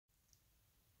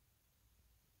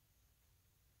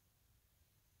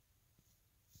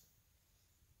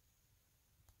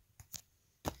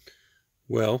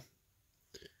Well,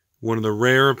 one of the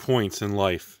rare points in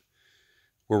life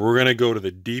where we're going to go to the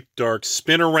deep, dark,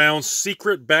 spin around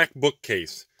secret back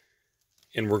bookcase,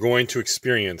 and we're going to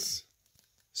experience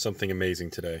something amazing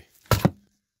today.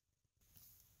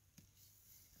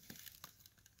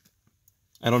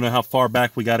 I don't know how far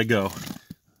back we got to go,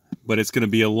 but it's going to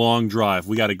be a long drive.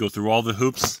 We got to go through all the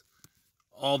hoops,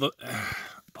 all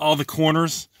the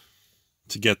corners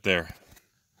to get there.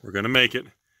 We're going to make it.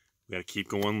 We got to keep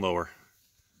going lower.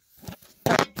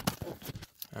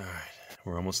 All right,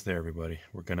 we're almost there, everybody.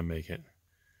 We're going to make it.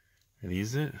 Are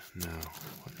these it? No.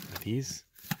 What, are these?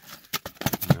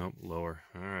 Nope, lower.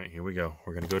 All right, here we go.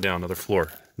 We're going to go down another floor.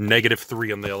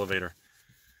 -3 on the elevator.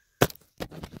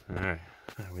 All right,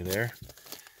 are we there?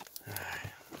 All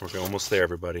right. We're almost there,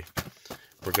 everybody.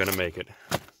 We're going to make it.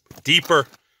 Deeper.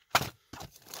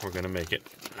 We're going to make it.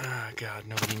 Ah, God,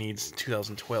 nobody needs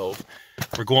 2012.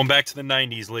 We're going back to the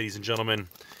 90s, ladies and gentlemen.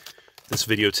 This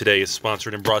video today is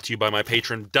sponsored and brought to you by my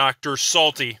patron, Dr.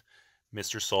 Salty.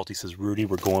 Mr. Salty says, Rudy,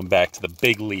 we're going back to the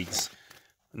big leagues.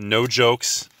 No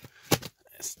jokes.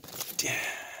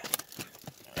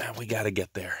 We got to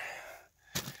get there.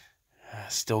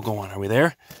 Still going. Are we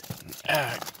there?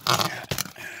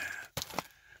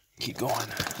 Keep going.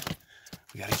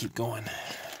 We got to keep going.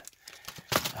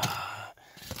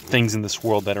 Things in this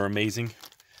world that are amazing,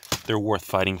 they're worth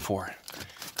fighting for.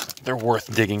 They're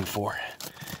worth digging for.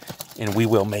 And we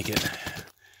will make it.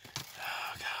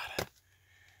 Oh, God. I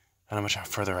don't know how much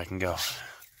further I can go.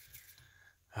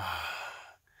 All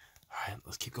right,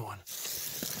 let's keep going.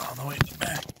 All the way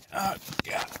back. Oh,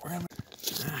 God. We're going to...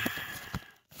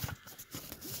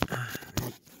 Are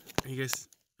you guys...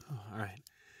 Oh, all right.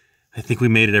 I think we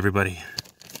made it, everybody.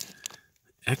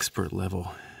 Expert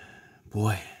level.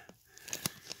 Boy.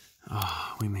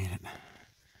 Oh, we made it.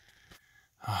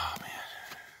 Oh, man.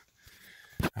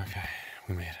 Okay,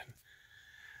 we made it.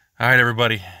 All right,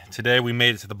 everybody. Today we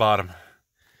made it to the bottom.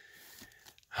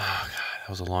 Oh, God, that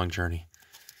was a long journey.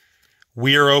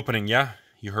 We are opening, yeah?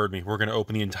 You heard me. We're going to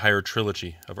open the entire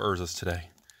trilogy of Urza's today.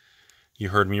 You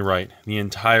heard me right. The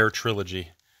entire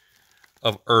trilogy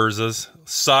of Urza's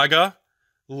Saga,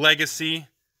 Legacy,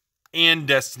 and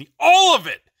Destiny. All of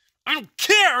it! I don't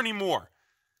care anymore!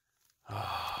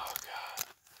 Oh, God.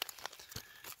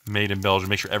 Made in Belgium.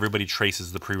 Make sure everybody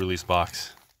traces the pre-release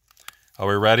box. Are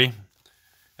we ready?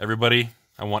 Everybody,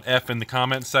 I want F in the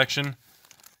comment section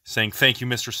saying, thank you,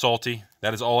 Mr. Salty.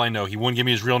 That is all I know. He wouldn't give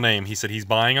me his real name. He said he's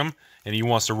buying them, and he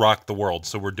wants to rock the world,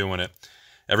 so we're doing it.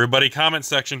 Everybody, comment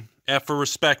section, F for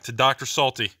respect to Dr.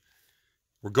 Salty.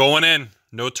 We're going in.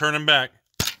 No turning back.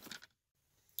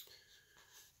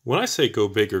 When I say go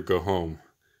big or go home,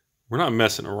 we're not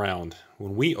messing around.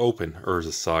 When we open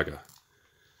Urza Saga,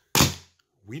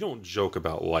 we don't joke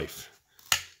about life.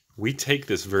 We take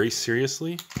this very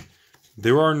seriously.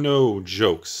 There are no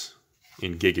jokes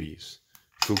in giggities,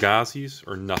 fugazis,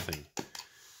 or nothing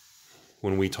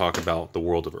when we talk about the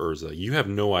world of Urza. You have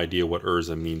no idea what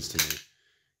Urza means to me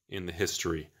in the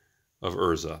history of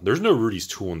Urza. There's no Rudy's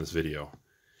tool in this video.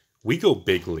 We go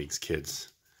big leagues,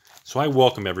 kids. So I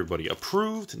welcome everybody,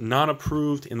 approved,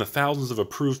 non-approved, and the thousands of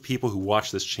approved people who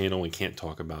watch this channel and can't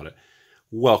talk about it.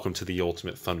 Welcome to the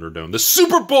Ultimate Thunderdome, the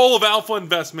Super Bowl of Alpha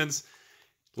Investments.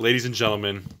 Ladies and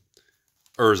gentlemen,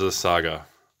 Urza Saga,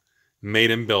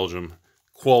 made in Belgium,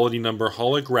 quality number,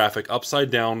 holographic, upside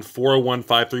down,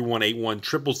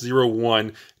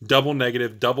 401-531-81-0001, double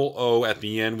negative, double O at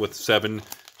the end with 7,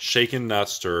 shaken not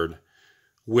stirred,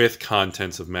 with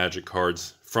contents of magic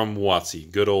cards from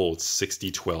WotC. Good old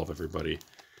 6012, everybody.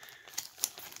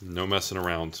 No messing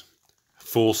around.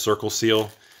 Full circle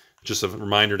seal. Just a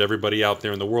reminder to everybody out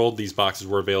there in the world, these boxes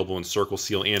were available in circle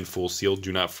seal and full seal.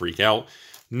 Do not freak out.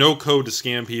 No code to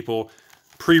scam people.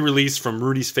 Pre-release from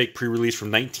Rudy's fake pre-release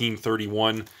from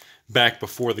 1931, back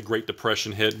before the Great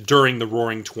Depression hit, during the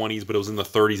Roaring 20s, but it was in the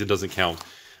 30s. It doesn't count.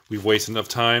 We've wasted enough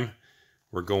time.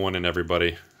 We're going in,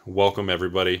 everybody. Welcome,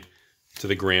 everybody, to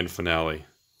the grand finale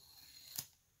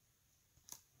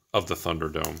of the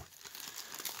Thunderdome.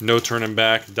 No turning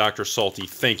back. Dr. Salty,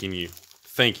 thanking you.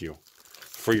 Thank you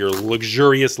for your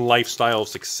luxurious lifestyle of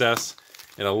success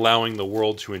and allowing the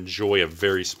world to enjoy a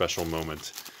very special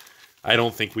moment. I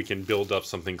don't think we can build up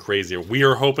something crazier. We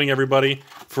are hoping, everybody,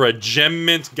 for a Gem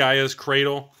Mint Gaia's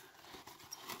Cradle.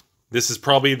 This is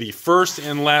probably the first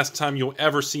and last time you'll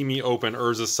ever see me open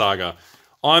Urza Saga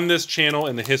on this channel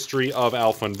in the history of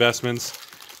Alpha Investments.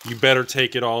 You better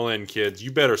take it all in, kids.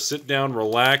 You better sit down,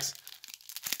 relax,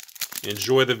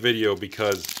 enjoy the video,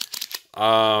 because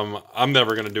I'm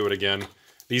never going to do it again.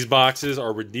 These boxes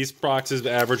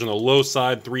average on the low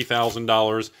side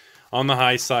 $3,000. On the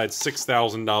high side,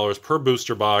 $6,000 per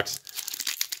booster box.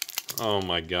 Oh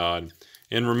my God.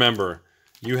 And remember,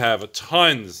 you have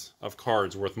tons of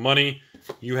cards worth money.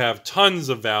 You have tons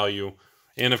of value.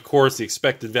 And of course, the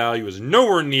expected value is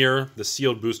nowhere near the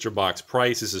sealed booster box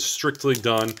price. This is strictly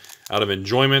done out of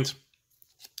enjoyment.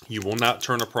 You will not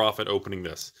turn a profit opening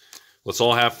this. Let's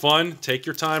all have fun. Take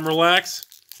your time, relax.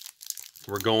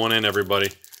 We're going in,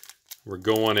 everybody. We're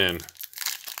going in.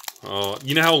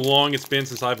 You know how long it's been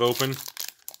since I've opened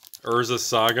Urza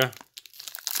Saga?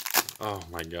 Oh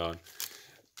my God.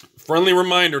 Friendly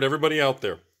reminder to everybody out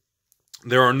there.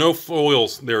 There are no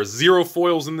foils. There are 0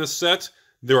 foils in this set.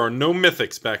 There are no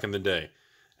mythics back in the day.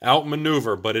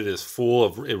 Outmaneuver, but it is full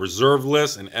of reserve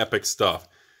lists and epic stuff.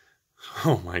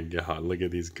 Oh my God, look at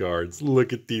these cards.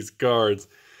 Look at these cards.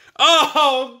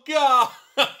 Oh God.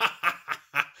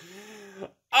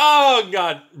 Oh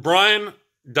God. Brian,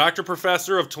 Dr.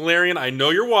 Professor of Tolarian, I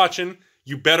know you're watching.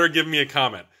 You better give me a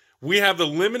comment. We have the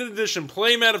limited edition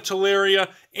playmat of Tolaria,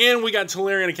 and we got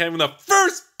Tolarian Academy in the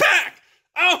first pack.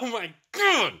 Oh my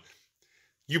God.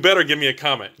 You better give me a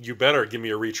comment. You better give me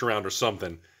a reach around or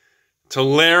something.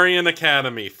 Tolarian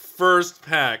Academy, first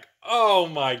pack. Oh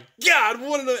my God,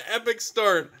 what an epic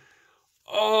start.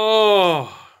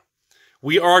 Oh.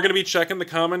 We are going to be checking the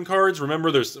common cards.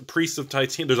 Remember, there's Priest of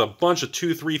Titan. There's a bunch of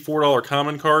 $2, $3, $4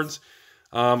 common cards.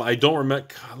 I don't remember.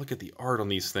 God, look at the art on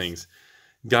these things.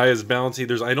 Gaia's Bounty.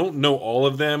 I don't know all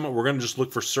of them. We're going to just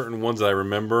look for certain ones that I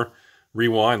remember.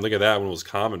 Rewind. Look at that one. It was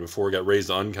common before it got raised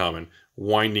to uncommon.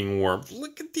 Winding Warmth.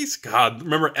 Look at these. God.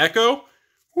 Remember Echo?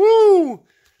 Woo!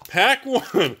 Pack 1.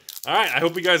 All right. I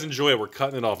hope you guys enjoy it. We're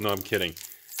cutting it off. No, I'm kidding.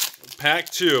 Pack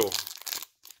 2.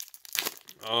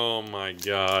 Oh, my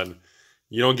God.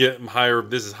 You don't get higher.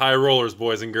 This is high rollers,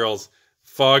 boys and girls.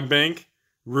 Fogbank.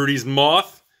 Rudy's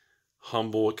Moth.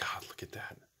 Humble. God, look at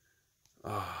that.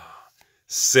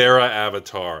 Sarah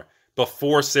Avatar.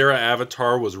 Before Sarah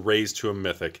Avatar was raised to a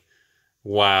mythic.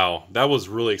 Wow. That was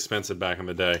really expensive back in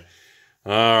the day.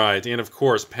 All right. And of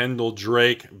course, Pendle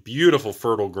Drake. Beautiful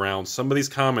Fertile Ground. Some of these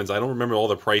commons, I don't remember all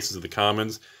the prices of the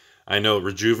commons. I know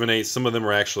Rejuvenate. Some of them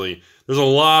are actually... There's a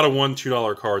lot of $1,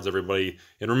 $2 cards, everybody.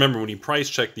 And remember, when you price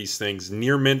check these things,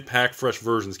 near mint pack fresh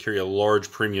versions carry a large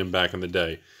premium back in the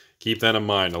day. Keep that in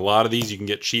mind. A lot of these you can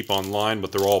get cheap online,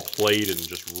 but they're all played and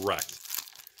just wrecked.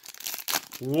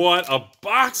 What a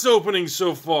box opening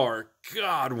so far.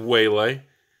 God, Waylay.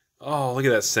 Oh, look at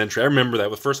that Sentry. I remember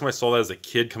that. The first time I saw that as a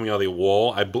kid coming out of the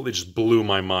wall, it just blew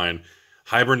my mind.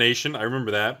 Hibernation, I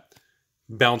remember that.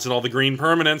 Bouncing all the green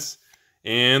permanents.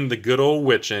 And the good old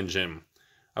Witch Engine.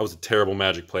 I was a terrible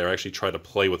Magic player. I actually tried to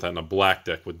play with that in a black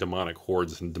deck with Demonic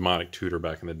Hordes and Demonic Tutor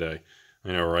back in the day.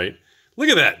 I know, right? Look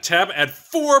at that. Tap, add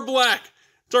 4 black.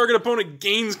 Target opponent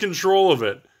gains control of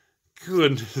it.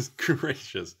 Goodness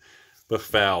gracious.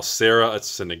 Befoul. Sarah,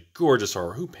 it's a gorgeous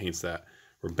art. Who paints that?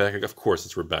 Rebecca. Of course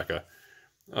it's Rebecca.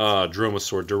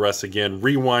 Dromasaur. Duress again.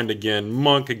 Rewind again.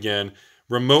 Monk again.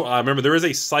 Remote. Remember, there is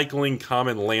a cycling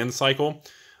common land cycle.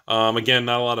 Again,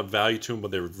 not a lot of value to them,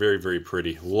 but they're very, very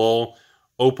pretty. Lull.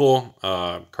 Opal.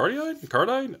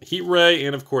 Cardide. Heat Ray.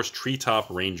 And, of course, Treetop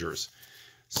Rangers.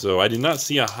 So I did not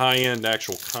see a high-end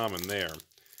actual common there.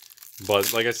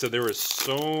 But like I said, there were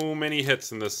so many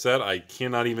hits in this set, I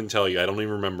cannot even tell you. I don't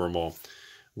even remember them all.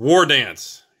 War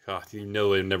Dance. God, you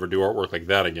know they'd never do artwork like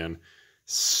that again.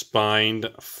 Spined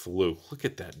Fluke. Look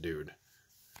at that dude.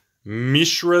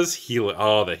 Mishra's Healer.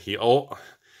 Oh, the heal. Oh,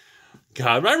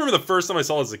 God, I remember the first time I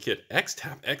saw it as a kid. X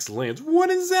tap X lands. What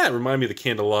is that? Remind me of the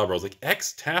Candelabra. I was like,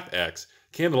 X tap X.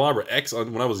 Candelabra X.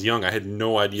 When I was young, I had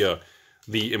no idea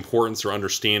the importance or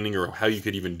understanding or how you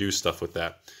could even do stuff with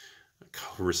that.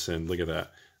 Rescind, look at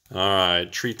that.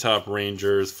 Alright, Treetop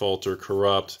Rangers, Falter,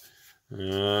 Corrupt.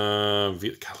 God,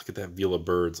 look at that Vila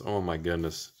Birds. Oh my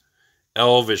goodness.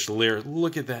 Elvish Lear.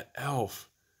 Look at that elf.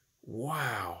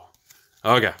 Wow.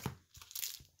 Okay.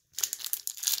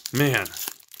 Man.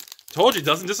 Told you, it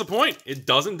doesn't disappoint. It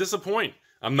doesn't disappoint.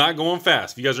 I'm not going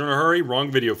fast. If you guys are in a hurry,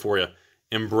 wrong video for you.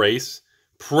 Embrace.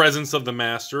 Presence of the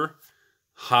Master.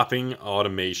 Hopping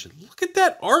Automation. Look at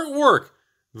that artwork.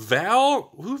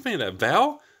 Val, who made that?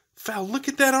 Val, look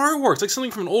at that artwork. It's like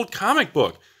something from an old comic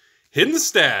book. Hidden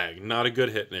Stag, not a good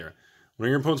hit there. When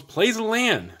your opponent plays a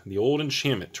land, the old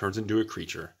enchantment turns into a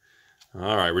creature.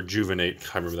 All right,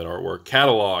 Rejuvenate. I remember that artwork.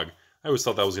 Catalog. I always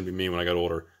thought that was going to be me when I got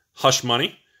older. Hush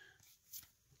Money.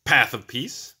 Path of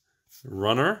Peace.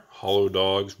 Runner. Hollow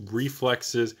Dogs.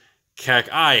 Reflexes.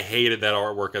 Cack. I hated that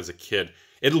artwork as a kid.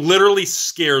 It literally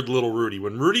scared little Rudy.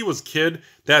 When Rudy was a kid,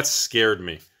 that scared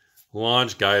me.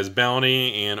 Launch, Gaia's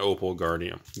Bounty, and Opal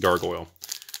Gargoyle.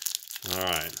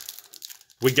 Alright.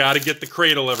 We gotta get the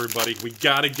Cradle, everybody. We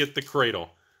gotta get the Cradle.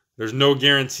 There's no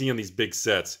guarantee on these big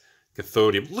sets.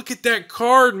 Cathodium. Look at that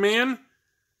card, man.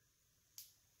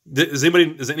 Does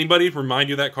anybody remind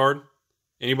you of that card?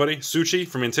 Anybody? Suchi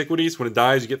from Antiquities. When it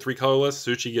dies, you get 3 colorless.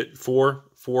 Suchi, you get 4,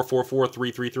 4, 4, 4,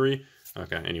 3, 3, 3.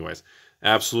 Okay, anyways.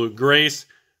 Absolute Grace.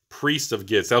 Priest of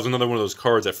Gifts. That was another one of those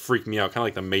cards that freaked me out, kind of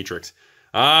like the Matrix.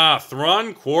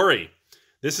 Thron Quarry.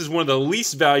 This is one of the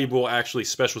least valuable, actually,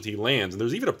 specialty lands. And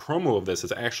there's even a promo of this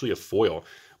that's actually a foil.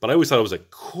 But I always thought it was the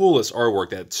coolest artwork.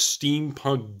 That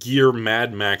steampunk gear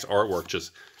Mad Max artwork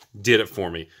just did it for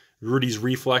me. Rudy's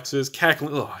Reflexes.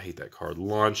 Cackling. Oh, I hate that card.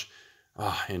 Launch.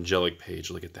 Angelic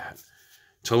Page. Look at that.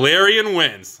 Tolarian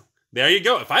wins. There you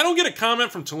go. If I don't get a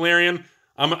comment from Tolarian,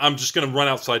 I'm just going to run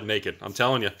outside naked. I'm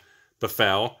telling you.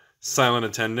 Befoul. Silent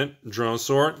Attendant. Drone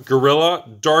Sword. Gorilla.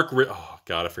 Oh,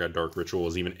 God. I forgot Dark Ritual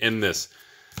was even in this.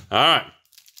 All right.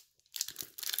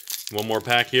 One more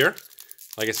pack here.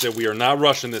 Like I said, we are not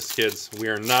rushing this, kids. We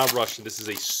are not rushing. This is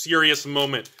a serious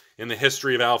moment in the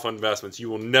history of Alpha Investments. You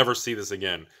will never see this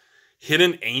again.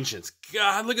 Hidden Ancients.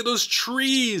 God, look at those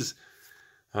trees.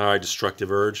 All right,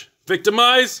 Destructive Urge.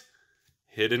 Victimize.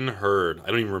 Hidden Herd. I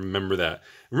don't even remember that.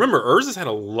 Remember, Urza's had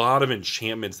a lot of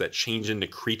enchantments that change into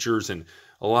creatures and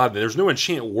a lot of... There's no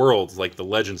enchant worlds like the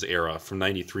Legends era from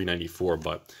 93, 94,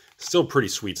 but still pretty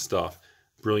sweet stuff.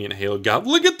 Brilliant Halo. God,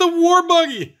 look at the War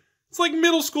Buggy. It's like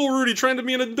middle school Rudy trying to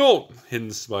be an adult.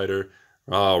 Hidden Spider.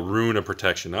 Rune of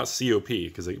Protection. Not COP,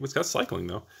 because it's got cycling,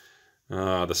 though.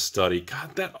 The Study.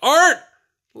 God, that art!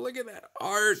 Look at that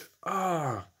art.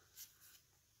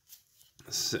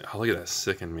 Look at that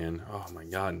Sicken, man. Oh, my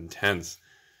God. Intense.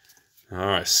 All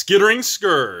right. Skittering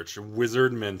Scourge.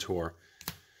 Wizard Mentor.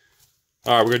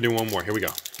 All right, we're going to do one more. Here we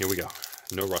go. Here we go.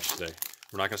 No rush today.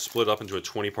 We're not going to split up into a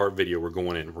 20-part video. We're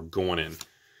going in. We're going in.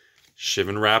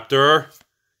 Shivan Raptor.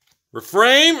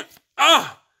 Reframe.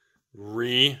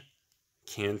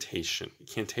 Recantation.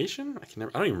 Cantation? I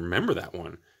don't even remember that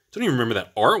one. I don't even remember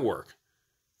that artwork.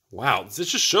 Wow, this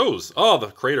just shows. Oh, the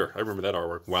Crater. I remember that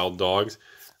artwork. Wild Dogs.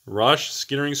 Rush.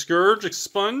 Skittering Scourge.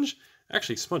 Expunge.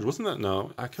 Actually, Expunge. Wasn't that?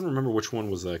 No, I can't remember which one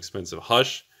was expensive.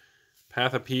 Hush.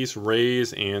 Path of Peace.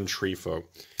 Raise. And Tree Folk.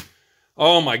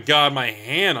 Oh my God, my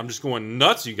hand. I'm just going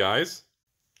nuts, you guys.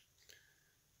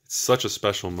 It's such a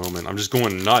special moment. I'm just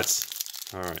going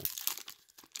nuts. All right.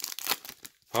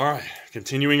 All right,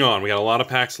 continuing on. We got a lot of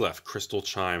packs left. Crystal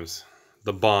Chimes,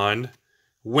 The Bond,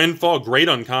 Windfall, great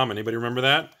uncommon. Anybody remember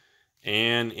that?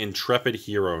 And Intrepid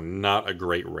Hero, not a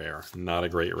great rare. Not a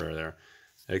great rare there.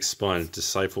 Expunge,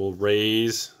 Disciple,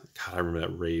 Raise. God, I remember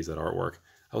that Raise, that artwork.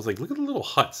 I was like, look at the little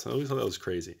huts. I always thought that was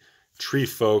crazy. Tree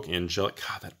Folk, Angelic.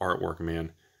 God, that artwork,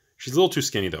 man. She's a little too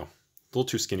skinny, though. A little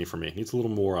too skinny for me. Needs a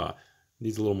little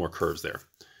more curves there.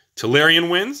 Tolarian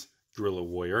wins. Guerrilla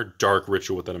Warrior, Dark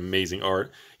Ritual with that amazing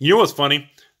art. You know what's funny?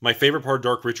 My favorite part of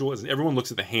Dark Ritual is everyone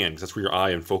looks at the hand because that's where your eye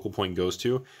and focal point goes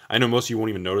to. I know most of you won't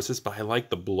even notice this, but I like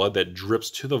the blood that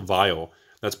drips to the vial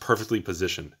that's perfectly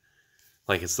positioned.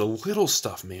 Like, it's the little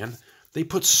stuff, man. They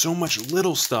put so much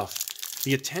little stuff.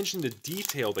 The attention to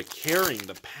detail, the caring,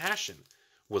 the passion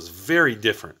was very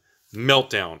different.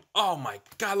 Meltdown. Oh my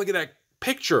God, look at that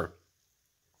picture.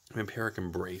 Vampiric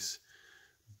Embrace.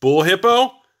 Bull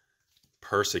Hippo.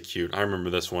 Persecute. I remember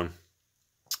this one.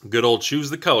 Good old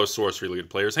choose the color sorcery. Look at the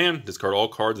player's hand. Discard all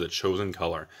cards of the chosen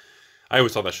color. I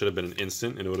always thought that should have been an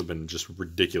instant, and it would have been just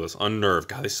ridiculous. Unnerved.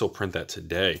 God, they still print that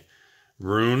today.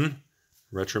 Rune.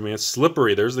 Retromance.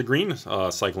 Slippery. There's the green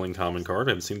cycling common card.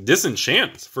 I haven't seen.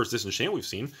 Disenchant. It's the first Disenchant we've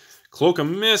seen. Cloak of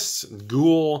Mist.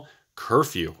 Ghoul.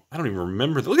 Curfew. I don't even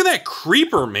remember that. Look at that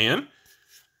creeper, man.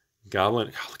 Goblin.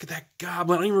 God, look at that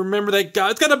goblin. I don't even remember that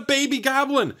goblin. It's got a baby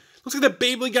goblin. Looks like that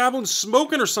baby goblin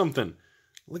smoking or something.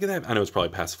 Look at that. I know it's probably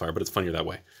a pacifier, but it's funnier that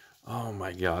way. Oh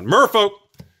my God. Merfolk.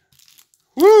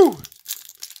 Woo! All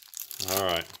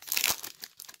right.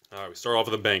 All right, we start off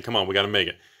with a bang. Come on, we got to make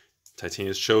it.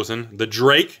 Titania's Chosen. The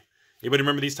Drake. Anybody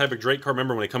remember these type of Drake cards?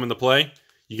 Remember when they come into play,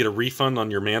 you get a refund on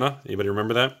your mana? Anybody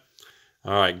remember that?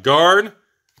 All right. Guard.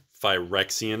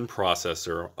 Phyrexian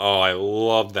Processor. Oh, I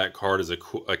loved that card as a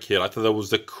kid. I thought that was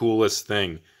the coolest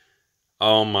thing.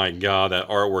 Oh my God, that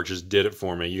artwork just did it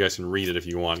for me. You guys can read it if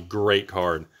you want. Great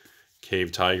card.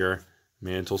 Cave Tiger,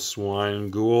 Mantle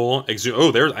Swine, Ghoul.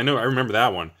 Oh, there's. I remember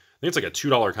that one. I think it's like a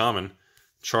 $2 common.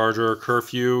 Charger,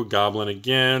 Curfew, Goblin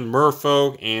again,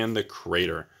 Merfolk, and the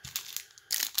Crater.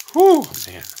 Whew,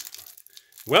 man.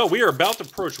 Well, we are about to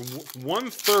approach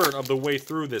 1/3 of the way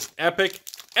through this epic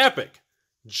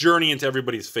journey into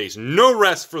everybody's face. No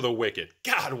rest for the wicked.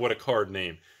 God, what a card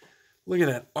name. Look at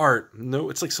that art. No,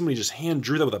 it's like somebody just hand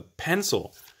drew that with a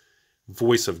pencil.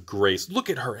 Voice of Grace. Look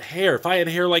at her hair. If I had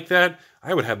hair like that,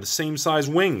 I would have the same size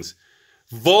wings.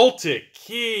 Vaultic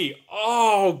Key.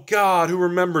 Oh, God, who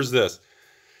remembers this?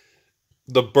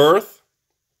 The birth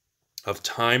of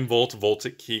Time Volt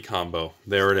Voltic Key combo.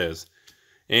 There it is.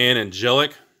 And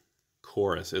Angelic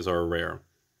Chorus is our rare.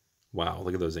 Wow,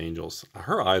 look at those angels.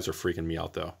 Her eyes are freaking me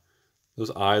out, though.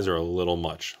 Those eyes are a little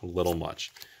much. A little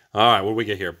much. All right, what do we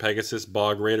get here? Pegasus,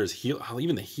 Bog Raiders,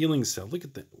 even the healing cell. Look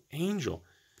at the angel.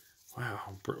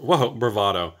 Wow. Whoa,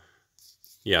 bravado.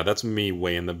 Yeah, that's me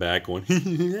way in the back going,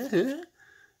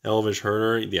 Elvish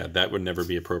Herder. Yeah, that would never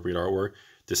be appropriate artwork.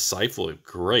 Disciple of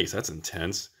Grace. That's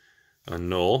intense.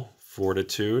 Annul.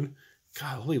 Fortitude.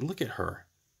 Golly, look at her.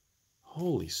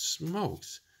 Holy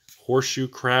smokes. Horseshoe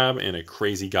Crab and a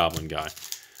crazy goblin guy.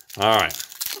 All right.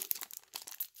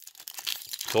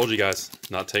 Told you guys,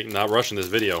 not rushing this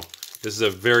video. This is a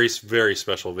very, very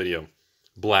special video.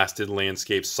 Blasted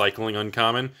Landscape Cycling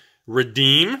Uncommon.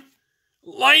 Redeem.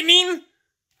 Lightning.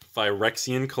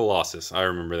 Phyrexian Colossus. I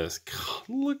remember this. God,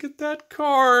 look at that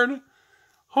card.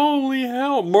 Holy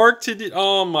hell. Mark to...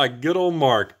 Oh, my good old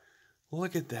Mark.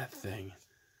 Look at that thing.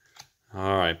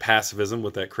 All right. Pacifism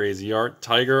with that crazy art.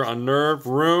 Tiger, Unnerve,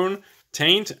 Rune,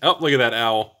 Taint. Oh, look at that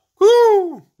owl.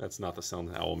 Woo! That's not the sound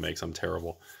the owl makes. I'm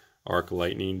terrible. Arc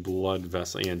Lightning, Blood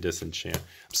Vessel, and Disenchant.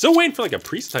 I'm still waiting for like a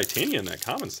Priest Titania in that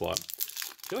common slot.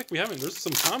 I feel like we haven't... There's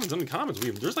some commons and uncommons.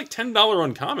 There's like $10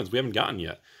 uncommons we haven't gotten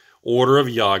yet. Order of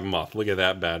Yawgmoth. Look at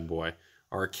that bad boy.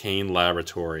 Arcane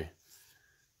Laboratory.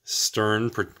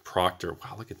 Stern Proctor.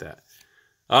 Wow, look at that.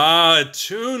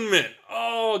 Attunement.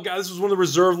 Oh, God, this was one of the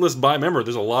reserve list buy. Remember,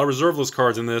 there's a lot of reserve list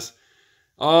cards in this.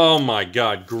 Oh, my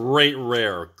God. Great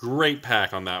rare. Great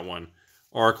pack on that one.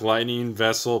 Arc Lightning,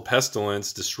 Vessel,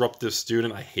 Pestilence, Disruptive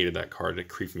Student. I hated that card. It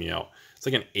creeped me out. It's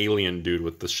like an alien dude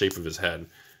with the shape of his head.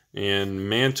 And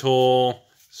Mantle.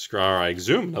 All right,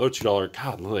 Exhume. Another $2.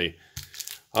 God, Lily.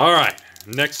 All right,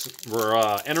 next we're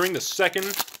entering the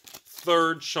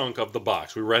third chunk of the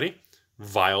box. We ready?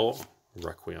 Vile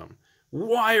Requiem.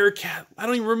 Wirecat. I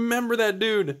don't even remember that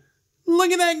dude.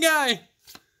 Look at that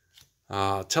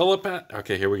guy. Telepath.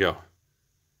 Okay, here we go.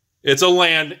 It's a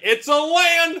land. It's a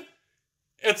land.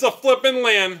 It's a flippin'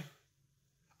 land.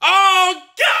 Oh,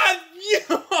 God.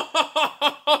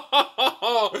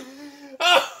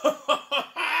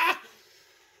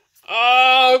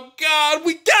 Oh, God.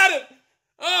 We got it.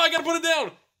 Oh, I gotta put it down.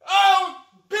 Oh,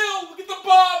 Bill, look at the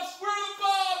bobs. Where are the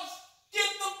bobs? Get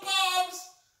the bobs.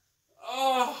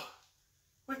 Oh,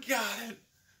 we got it.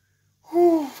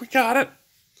 Whew, we got it.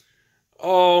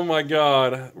 Oh, my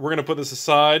God. We're going to put this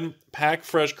aside. Pack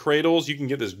Fresh Cradles. You can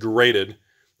get this graded.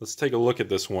 Let's take a look at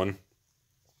this one.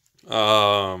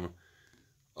 Oh,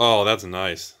 that's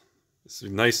nice. It's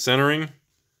nice centering.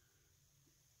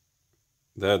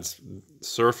 That's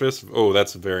surface. Oh,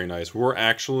 that's very nice. We're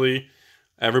actually...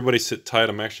 Everybody sit tight.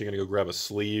 I'm actually going to go grab a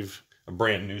sleeve. A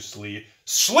brand new sleeve.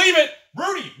 Sleeve it!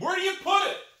 Rudy, where do you put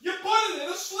it? You put it in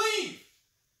a sleeve!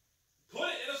 Put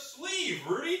it in a sleeve,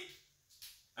 Rudy!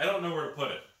 I don't know where to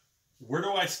put it. Where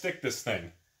do I stick this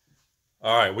thing?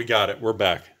 Alright, we got it. We're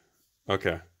back.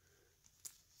 Okay.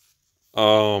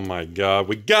 Oh my God.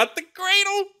 We got the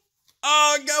cradle!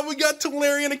 Oh God, we got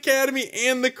Tolarian Academy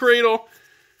and the cradle.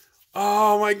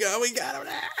 Oh my God, we got it.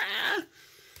 Ah!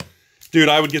 Dude,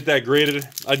 I would get that graded.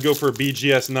 I'd go for a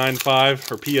BGS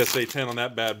 9.5 or PSA 10 on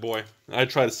that bad boy. I'd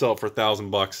try to sell it for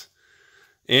 $1,000.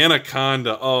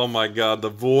 Anaconda. Oh my God. The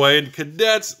Void.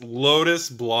 Cadets. Lotus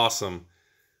Blossom.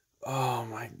 Oh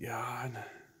my God.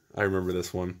 I remember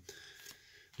this one.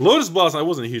 Lotus Blossom. I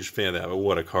wasn't a huge fan of that, but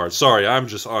what a card. Sorry, I'm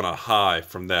just on a high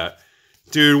from that.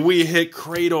 Dude, we hit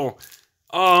Cradle.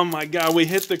 Oh my God. We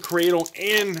hit the Cradle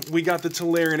and we got the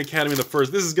Tolarian Academy the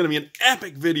first. This is going to be an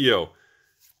epic video.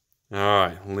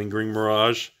 Alright, Lingering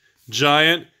Mirage.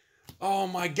 Giant. Oh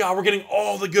my God, we're getting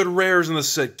all the good rares in the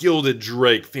set. Gilded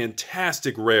Drake.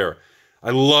 Fantastic rare. I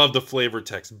love the flavor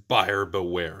text. Buyer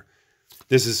beware.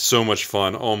 This is so much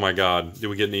fun. Oh my God. Did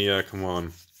we get any? Come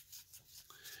on.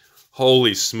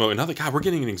 Holy smoke. Another, God, we're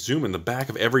getting an Exhume in the back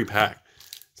of every pack.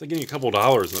 It's like getting a couple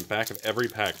dollars in the back of every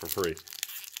pack for free.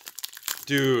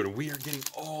 Dude, we are getting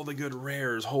all the good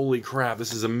rares. Holy crap,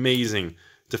 this is amazing.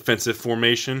 Defensive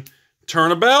Formation.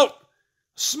 Turnabout.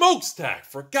 Smokestack.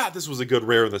 Forgot this was a good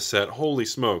rare in the set. Holy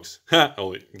smokes. Ha.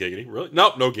 Holy giggity. Really?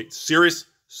 Nope. No giggity.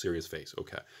 Serious face.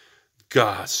 Okay.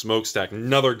 God. Smokestack.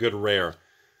 Another good rare.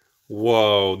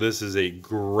 Whoa. This is a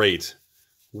great.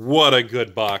 What a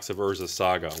good box of Urza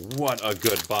Saga. What a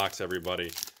good box, everybody.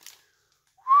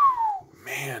 Whew,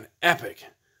 man. Epic.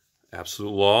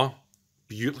 Absolute Law.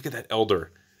 Look at that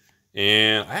Elder.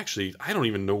 And I don't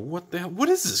even know what the hell. What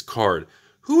is this card?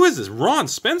 Who is this? Ron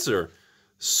Spencer.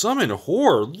 Summon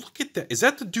Horror. Look at that. Is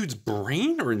that the dude's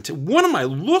brain? Or what am I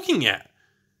looking at?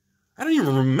 I don't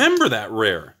even remember that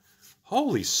rare.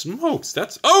 Holy smokes.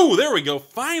 That's... Oh, there we go.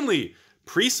 Finally.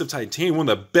 Priest of Titanium, one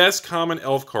of the best common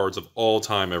elf cards of all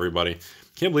time, everybody.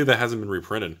 Can't believe that hasn't been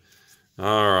reprinted.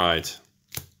 All right.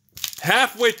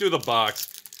 Halfway through the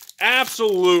box.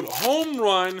 Absolute home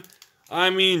run. I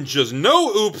mean, just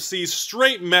no oopsies.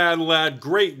 Straight Mad Lad.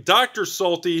 Great Dr.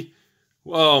 Salty.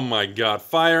 Oh my god.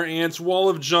 Fire Ants. Wall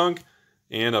of Junk.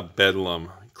 And a Bedlam.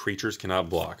 Creatures cannot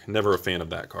block. Never a fan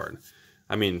of that card.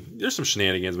 I mean, there's some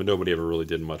shenanigans, but nobody ever really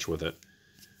did much with it.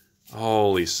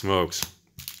 Holy smokes.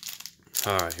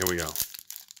 Alright, here we go.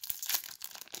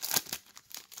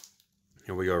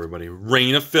 Here we go, everybody.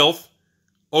 Reign of Filth.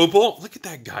 Opal. Look at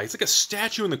that guy. He's like a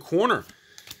statue in the corner.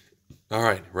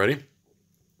 Alright, ready?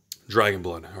 Dragon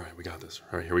Blood. Alright, we got this.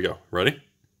 Alright, here we go. Ready?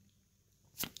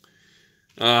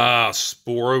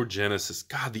 Sporogenesis.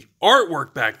 God, the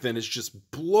artwork back then is just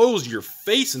blows your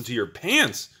face into your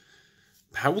pants.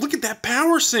 Look at that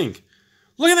power sink.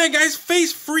 Look at that guy's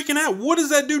face freaking out. What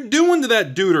is that dude doing to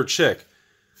that dude or chick?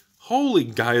 Holy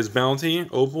Gaia's Bounty.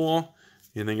 Opal.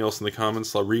 Anything else in the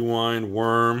comments? Rewind.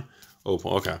 Worm.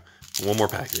 Opal. Okay. One more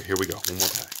pack here. Here we go. One more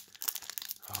pack.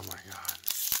 Oh my god.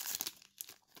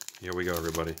 Here we go,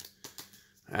 everybody.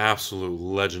 Absolute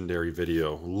legendary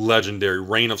video. Legendary.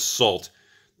 Reign of Salt.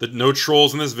 No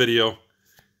trolls in this video.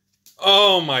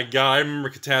 Oh my god. I remember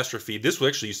Catastrophe. This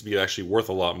actually used to be worth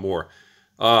a lot more.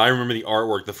 I remember the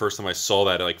artwork the first time I saw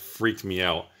that. It like freaked me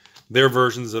out. Their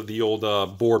versions of the old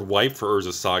board wipe for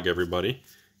Urza Saga, everybody.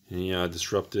 Yeah,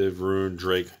 Disruptive, Rune,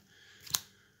 Drake.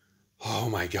 Oh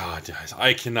my god, guys.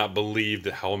 I cannot believe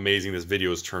how amazing this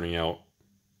video is turning out.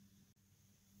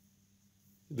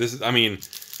 This is, I mean,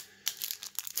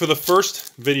 for the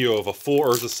first video of a full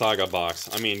Urza Saga box,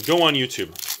 I mean, go on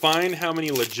YouTube. Find how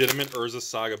many legitimate Urza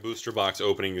Saga booster box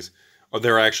openings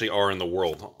there actually are in the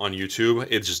world on YouTube.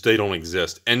 It's just, they don't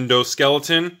exist.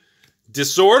 Endoskeleton.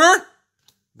 Disorder.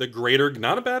 The Greater,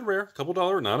 not a bad rare. Couple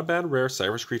dollar, not a bad rare.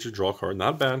 Cyrus Creature, draw card,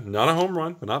 not bad. Not a home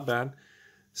run, but not bad.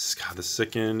 God, the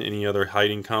Sicken. Any other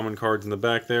hiding common cards in the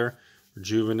back there?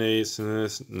 Rejuvenate and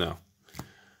this? No.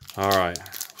 Alright.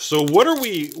 So what are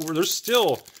we... There's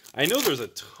still... I know there's a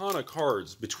ton of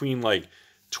cards between like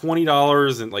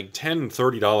 $20 and like $10 and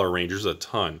 $30 range. There's a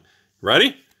ton.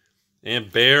 Ready?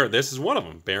 And Bear, this is one of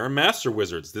them. Baron Master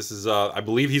Wizards. This is, I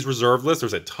believe he's reserved list.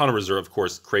 There's a ton of reserve. Of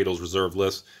course, Cradle's reserve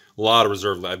list. A lot of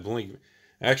reserve. I believe,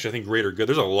 actually, I think Greater Good.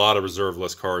 There's a lot of reserve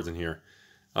list cards in here.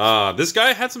 This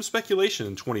guy had some speculation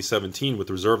in 2017 with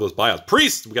reserve list buyouts.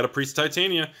 Priest! We got a Priest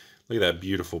Titania. Look at that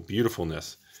beautiful,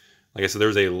 beautifulness. Like I said,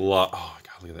 there's a lot. Oh,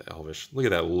 God, look at that Elvish. Look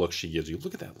at that look she gives you.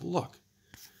 Look at that look.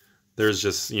 There's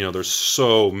just, you know, there's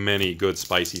so many good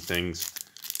spicy things.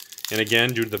 And again,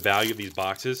 due to the value of these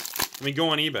boxes, I mean, go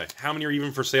on eBay. How many are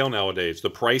even for sale nowadays? The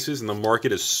prices and the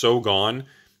market is so gone,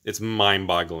 it's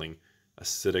mind-boggling.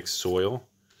 Acidic Soil.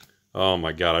 Oh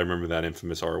my god, I remember that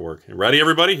infamous artwork. Ready,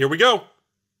 everybody? Here we go.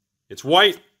 It's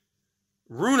white.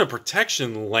 Rune of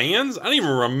Protection lands? I don't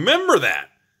even remember that.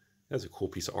 That's a cool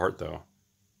piece of art, though.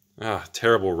 Ah,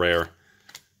 terrible rare.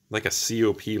 Like a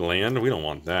COP land? We don't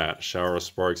want that. Shower of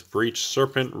Sparks. Breach.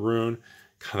 Serpent. Rune.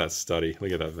 God, that study.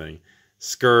 Look at that thing.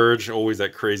 Scourge. Always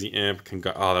that crazy imp.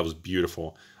 Oh, that was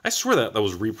beautiful. I swear that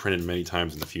was reprinted many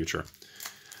times in the future.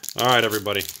 Alright,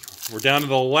 everybody. We're down to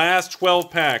the last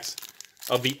 12 packs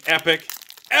of the epic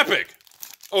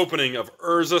opening of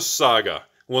Urza Saga.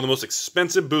 One of the most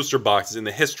expensive booster boxes in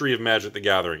the history of Magic the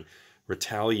Gathering.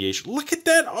 Retaliation. Look at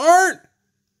that art!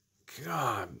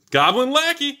 God. Goblin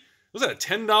Lackey. Was that a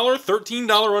 $10,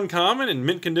 $13 uncommon in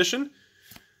mint condition?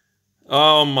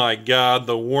 Oh my god.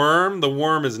 The Worm. The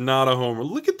Worm is not a homer.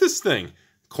 Look at this thing.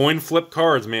 Coin flip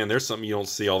cards. Man, there's something you don't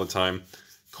see all the time.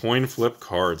 Coin flip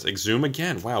cards. Exhume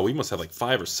again. Wow, we must have like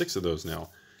 5 or 6 of those now.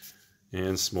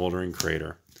 And Smoldering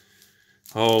Crater.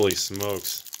 Holy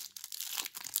smokes.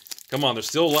 Come on, there's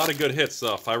still a lot of good hits.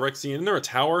 Phyrexian. Isn't there a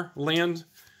tower land?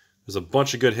 There's a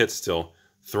bunch of good hits still.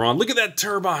 Thrawn. Look at that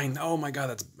turbine. Oh my god,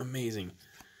 that's amazing.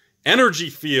 Energy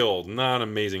Field. Not an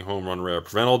amazing home run rare.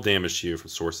 Prevent all damage to you from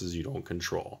sources you don't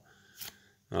control.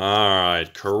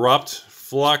 Alright. Corrupt.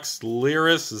 Flux.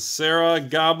 Lyris. Sarah.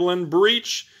 Goblin.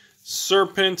 Breach.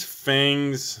 Serpent.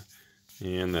 Fangs.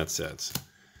 And that's it.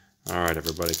 Alright,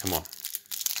 everybody. Come on.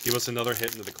 Give us another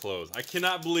hit into the close. I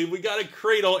cannot believe we got a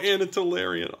Cradle and a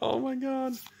Tolarian. Oh my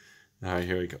god. Alright,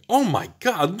 here we go. Oh my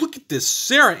god. Look at this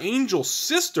Sarah Angel's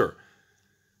sister.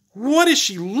 What is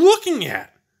she looking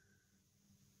at?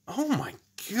 Oh my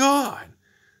god.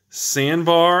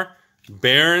 Sandbar,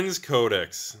 Baron's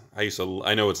Codex. I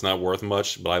know it's not worth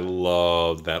much, but I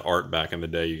loved that art back in the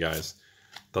day, you guys.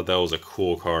 Thought that was a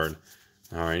cool card.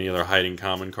 Alright, any other hiding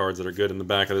common cards that are good in the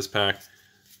back of this pack?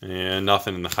 And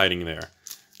nothing in the hiding there.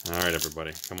 Alright,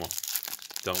 everybody, come on.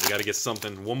 Don't. We got to get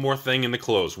something. One more thing in the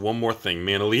close. One more thing.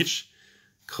 Mana Leech.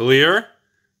 Clear.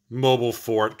 Mobile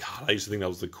Fort. God, I used to think that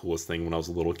was the coolest thing when I was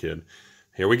a little kid.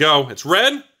 Here we go. It's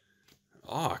red.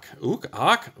 Ook.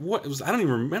 What? I don't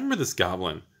even remember this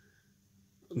goblin.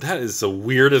 That is the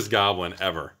weirdest goblin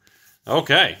ever.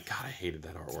 Okay. God, I hated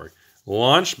that artwork.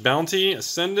 Launch. Bounty.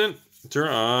 Ascendant.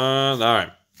 All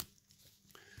right.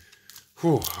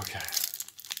 Whew. Okay.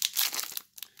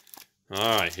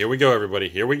 All right, here we go, everybody.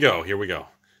 Here we go.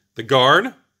 The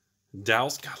Guard.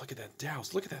 Douse. God, look at that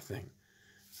Douse. Look at that thing.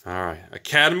 All right.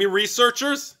 Academy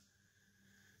Researchers.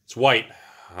 It's white.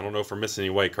 I don't know if we're missing any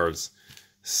white cards.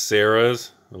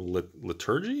 Sarah's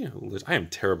Liturgy? I am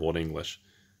terrible at English.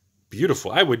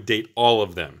 Beautiful. I would date all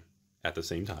of them at the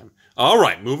same time. All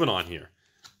right, moving on here.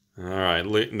 All right,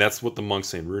 and that's what the monk's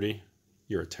saying. Rudy,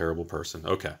 you're a terrible person.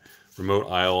 Okay. Remote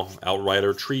Isle,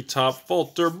 Outrider, Treetop,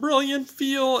 Falter, Brilliant,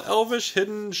 Feel, Elvish,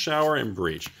 Hidden, Shower, and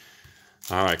Breach.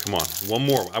 All right, come on. One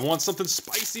more. I want something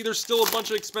spicy. There's still a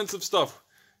bunch of expensive stuff.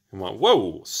 Come on.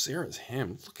 Whoa, Sarah's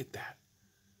Ham. Look at that.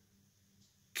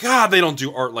 God, they don't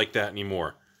do art like that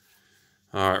anymore.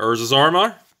 All right, Urza's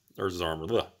Armor.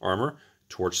 Armor.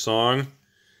 Torch Song.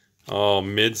 Oh,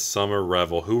 Midsummer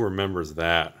Revel. Who remembers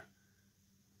that?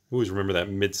 Who always remember that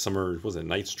Midsummer, was it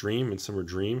Night's Dream? Midsummer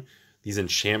Dream? These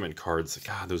enchantment cards.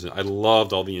 God, I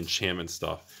loved all the enchantment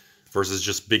stuff versus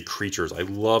just big creatures. I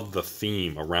loved the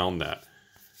theme around that.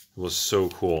 It was so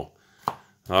cool.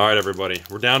 All right, everybody.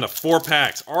 We're down to 4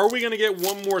 packs. Are we going to get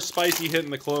one more spicy hit in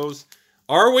the close?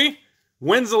 Are we?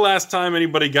 When's the last time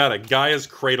anybody got a Gaia's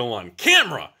Cradle on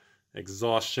camera?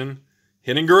 Exhaustion.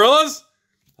 Hidden Gorillas?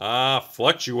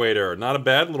 Fluctuator. Not a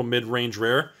bad little mid-range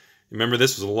rare. Remember,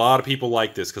 this was a lot of people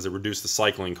like this because it reduced the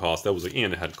cycling cost.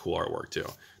 And it had cool artwork, too.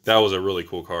 That was a really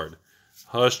cool card.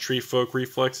 Hush, Tree Folk,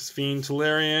 Reflexes, Fiend,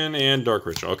 Tolarian, and Dark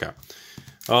Ritual. Okay.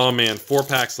 Oh, man. 4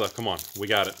 packs left. Come on. We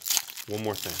got it. One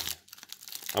more thing.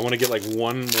 I want to get like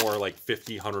one more like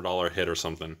 $50, $100 hit or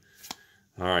something.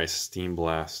 All right. Steam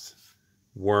Blast.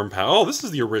 Worm Power. Oh, this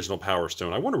is the original Power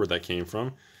Stone. I wonder where that came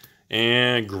from.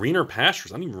 And Greener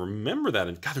Pastures. I don't even remember that.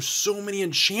 And God, there's so many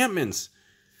enchantments.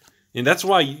 And that's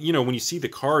why, you know, when you see the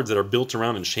cards that are built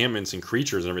around enchantments and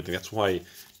creatures and everything, that's why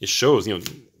it shows, you know,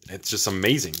 it's just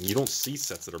amazing. You don't see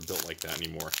sets that are built like that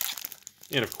anymore.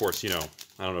 And of course, you know,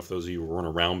 I don't know if those of you who weren't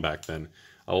around back then,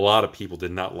 a lot of people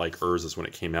did not like Urza's when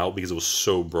it came out because it was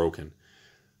so broken.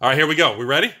 All right, here we go. We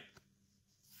ready?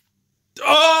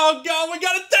 Oh, God, we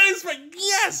got a Time Spiral.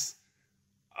 Yes!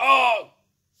 Oh,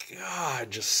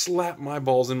 God, just slapped my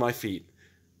balls in my feet.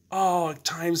 Oh,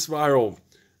 Time Spiral.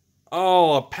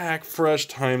 Oh, a pack fresh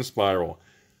Time Spiral.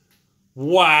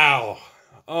 Wow.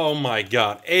 Oh my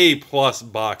God. A+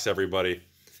 box, everybody.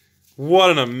 What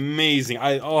an amazing,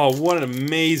 what an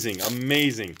amazing.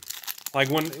 Like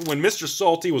when Mr.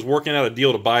 Salty was working out a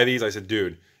deal to buy these, I said,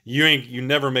 dude, you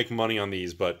never make money on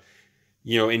these, but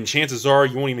you know, and chances are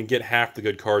you won't even get half the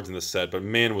good cards in the set, but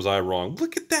man, was I wrong.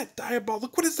 Look at that Diabol.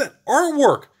 Look, what is that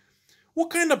artwork?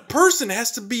 What kind of person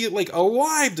has to be like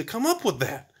alive to come up with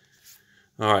that?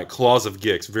 All right, Claws of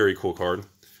Gix, very cool card.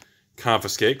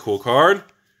 Confiscate, cool card.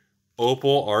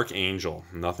 Opal Archangel,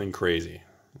 nothing crazy.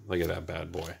 Look at that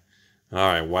bad boy. All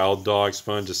right, Wild Dog,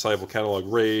 Sponge, Disciple,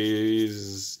 Catalog,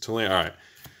 Raise, Tulane. All right,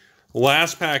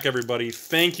 last pack, everybody.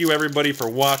 Thank you, everybody, for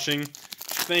watching.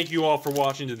 Thank you all for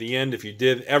watching to the end. If you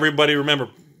did, everybody remember,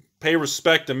 pay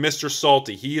respect to Mr.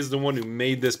 Salty. He is the one who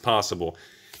made this possible.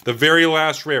 The very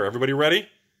last rare. Everybody ready?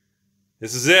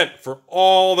 This is it for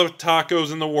all the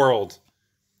tacos in the world.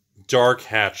 Dark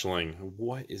Hatchling.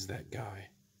 What is that guy?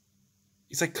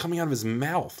 He's like coming out of his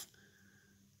mouth.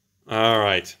 All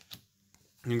right.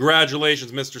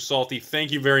 Congratulations, Mr. Salty.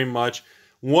 Thank you very much.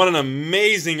 What an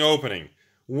amazing opening.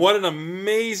 What an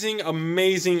amazing,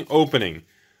 amazing opening.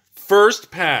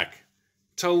 First pack.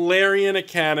 Tolarian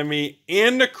Academy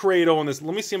and a Cradle in this.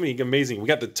 Let me see how many amazing. We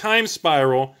got the Time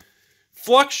Spiral.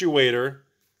 Fluctuator.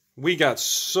 We got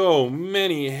so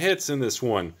many hits in this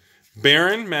one.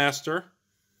 Baron Master.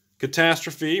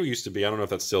 Catastrophe, used to be, I don't know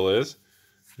if that still is.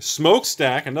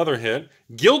 Smokestack, another hit.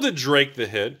 Gilded Drake, the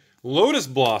hit. Lotus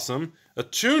Blossom.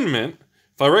 Attunement.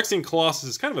 Phyrexian Colossus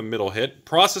is kind of a middle hit.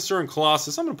 Processor and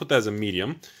Colossus, I'm going to put that as a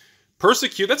medium.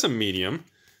 Persecute, that's a medium.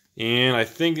 And I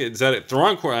think, is that it?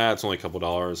 Thrawn Core, it's only a couple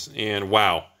dollars. And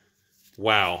wow.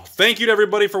 Wow. Thank you to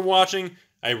everybody for watching.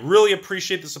 I really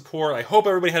appreciate the support. I hope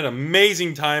everybody had an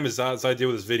amazing time as I did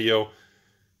with this video.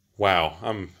 Wow,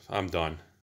 I'm done.